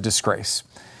Texas. It's a disgrace.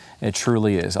 It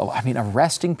truly is. I mean,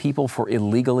 arresting people for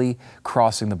illegally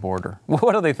crossing the border.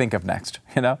 What do they think of next?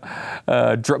 You know,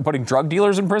 putting drug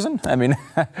dealers in prison? I mean,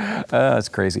 that's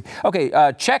crazy.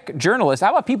 Okay, Czech journalists.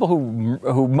 How about people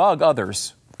who mug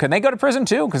others? Can they go to prison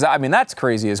too? Because, I mean, that's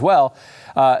crazy as well.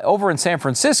 Over in San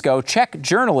Francisco, Czech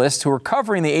journalists who were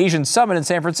covering the Asian summit in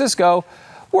San Francisco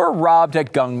were robbed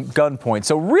at gunpoint.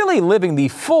 So really living the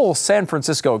full San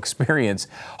Francisco experience.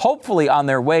 Hopefully on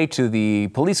their way to the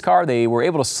police car, they were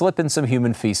able to slip in some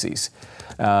human feces.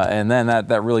 And then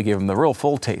that really gave them the real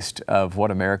full taste of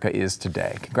what America is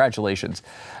today. Congratulations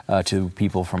to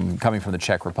people coming from the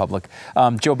Czech Republic.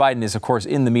 Joe Biden is, of course,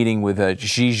 in the meeting with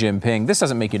Xi Jinping. This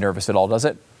doesn't make you nervous at all, does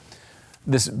it?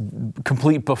 This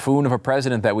complete buffoon of a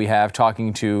president that we have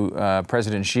talking to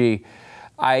President Xi.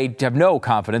 I have no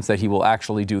confidence that he will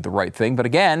actually do the right thing. But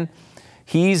again,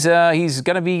 he's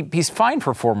fine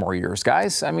for 4 more years,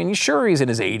 guys. I mean, he's in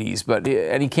his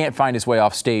 80s, and he can't find his way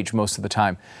off stage most of the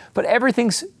time. But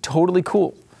everything's totally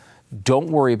cool.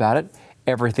 Don't worry about it.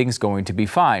 Everything's going to be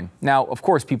fine. Now, of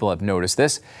course, people have noticed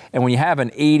this. And when you have an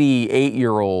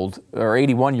 88-year-old or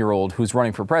 81-year-old who's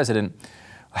running for president,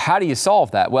 how do you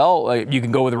solve that? Well, you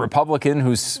can go with a Republican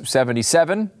who's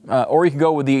 77, or you can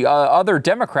go with the other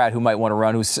Democrat who might want to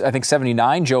run, who's, I think,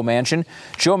 79, Joe Manchin.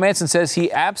 Joe Manchin says he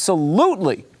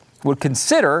absolutely would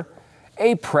consider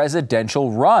a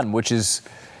presidential run, which is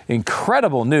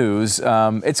incredible news.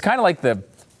 It's kind of like the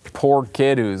poor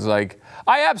kid who's like,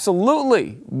 I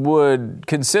absolutely would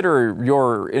consider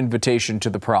your invitation to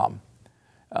the prom.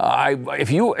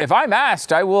 If I'm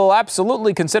asked, I will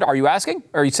absolutely consider. Are you asking?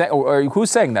 Are you saying?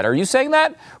 Who's saying that? Are you saying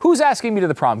that? Who's asking me to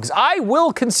the prom? Because I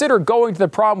will consider going to the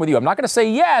prom with you. I'm not going to say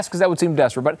yes because that would seem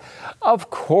desperate, but of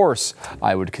course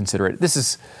I would consider it.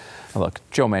 Look,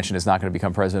 Joe Manchin is not going to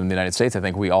become president of the United States. I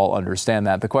think we all understand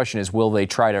that. The question is, will they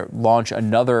try to launch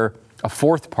a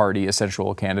fourth party, essentially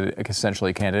a candidate,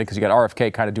 because you got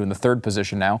RFK kind of doing the third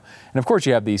position now. And of course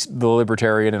you have the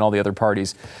Libertarian and all the other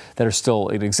parties that are still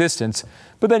in existence.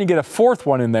 But then you get a fourth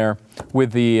one in there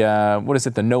with the,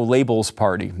 the No Labels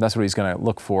Party. That's what he's going to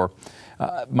look for.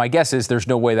 My guess is there's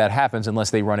no way that happens unless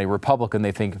they run a Republican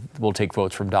they think will take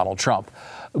votes from Donald Trump.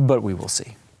 But we will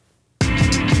see.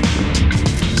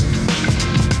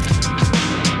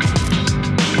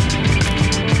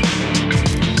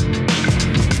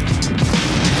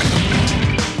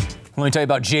 Let me tell you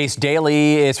about Jace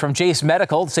Daily. It's from Jace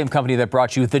Medical, the same company that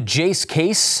brought you the Jace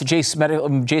case.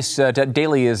 Jace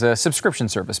Daily is a subscription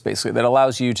service, basically, that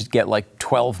allows you to get like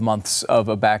 12 months of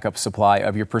a backup supply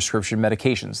of your prescription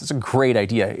medications. It's a great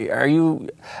idea.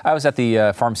 I was at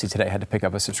the pharmacy today. I had to pick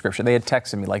up a subscription. They had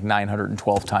texted me like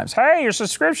 912 times. Hey, your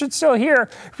subscription's still here.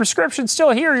 Your prescription's still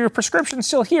here. Your prescription's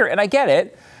still here. And I get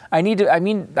it. I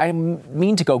mean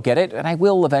to go get it, and I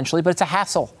will eventually, but it's a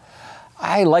hassle.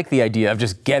 I like the idea of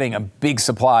just getting a big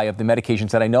supply of the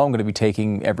medications that I know I'm going to be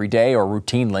taking every day or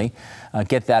routinely,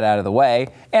 get that out of the way.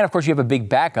 And of course, you have a big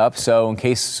backup. So in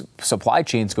case supply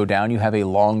chains go down, you have a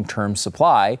long-term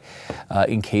supply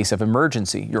in case of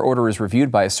emergency. Your order is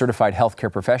reviewed by a certified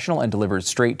healthcare professional and delivered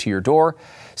straight to your door.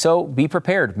 So be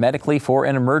prepared medically for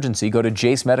an emergency. Go to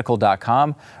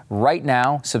jacemedical.com right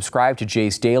now. Subscribe to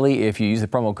Jace Daily. If you use the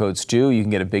promo code STU, you can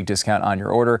get a big discount on your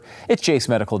order. It's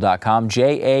jacemedical.com,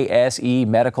 JASE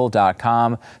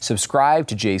medical.com. Subscribe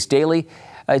to Jace Daily.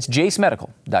 It's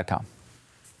jacemedical.com.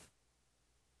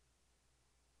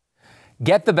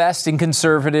 Get the best in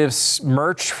conservative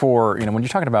merch for, when you're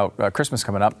talking about Christmas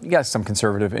coming up, you got some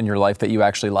conservative in your life that you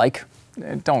actually like.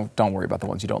 Don't worry about the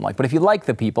ones you don't like. But if you like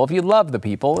the people, if you love the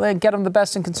people, then get them the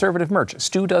best in conservative merch.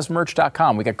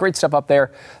 StuDoesMerch.com. We got great stuff up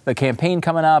there. The campaign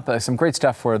coming up. Some great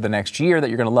stuff for the next year that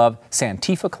you're going to love.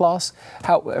 Santifa Claus.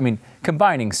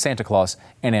 Combining Santa Claus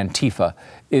and Antifa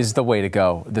is the way to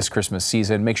go this Christmas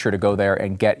season. Make sure to go there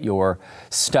and get your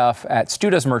stuff at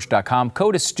StuDoesMerch.com.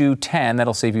 Code is STU10.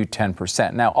 That'll save you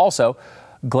 10%. Now, also,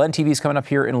 Glenn TV is coming up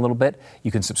here in a little bit.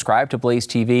 You can subscribe to Blaze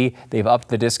TV. They've upped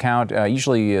the discount.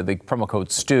 Usually the promo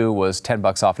code STU was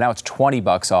 $10 off. Now it's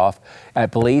 $20 off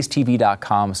at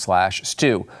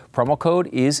blazetv.com/STU. Promo code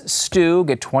is STU.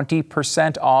 Get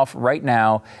 20% off right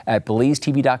now at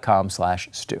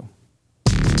blazetv.com/STU.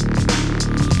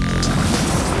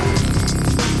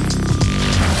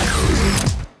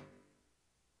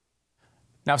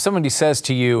 Now, if somebody says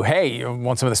to you, hey, you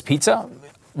want some of this pizza?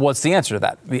 what's the answer to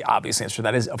that? The obvious answer to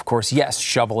that is, of course, yes,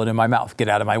 shovel it in my mouth, get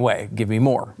out of my way, give me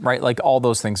more, right? Like all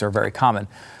those things are very common.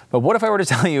 But what if I were to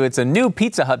tell you it's a new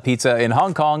Pizza Hut pizza in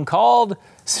Hong Kong called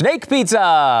Snake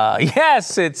Pizza?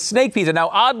 Yes, it's Snake Pizza. Now,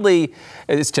 oddly,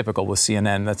 it's typical with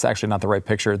CNN. That's actually not the right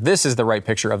picture. This is the right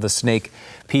picture of the Snake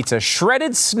Pizza.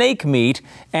 Shredded snake meat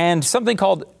and something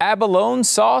called abalone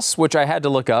sauce, which I had to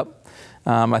look up.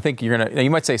 I think you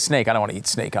might say snake. I don't want to eat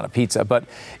snake on a pizza, but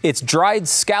it's dried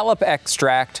scallop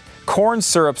extract, corn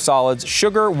syrup solids,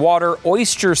 sugar, water,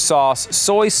 oyster sauce,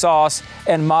 soy sauce,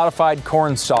 and modified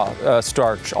corn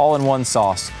starch, all in one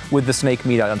sauce with the snake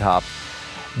meat on top.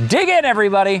 Dig in,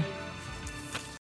 everybody.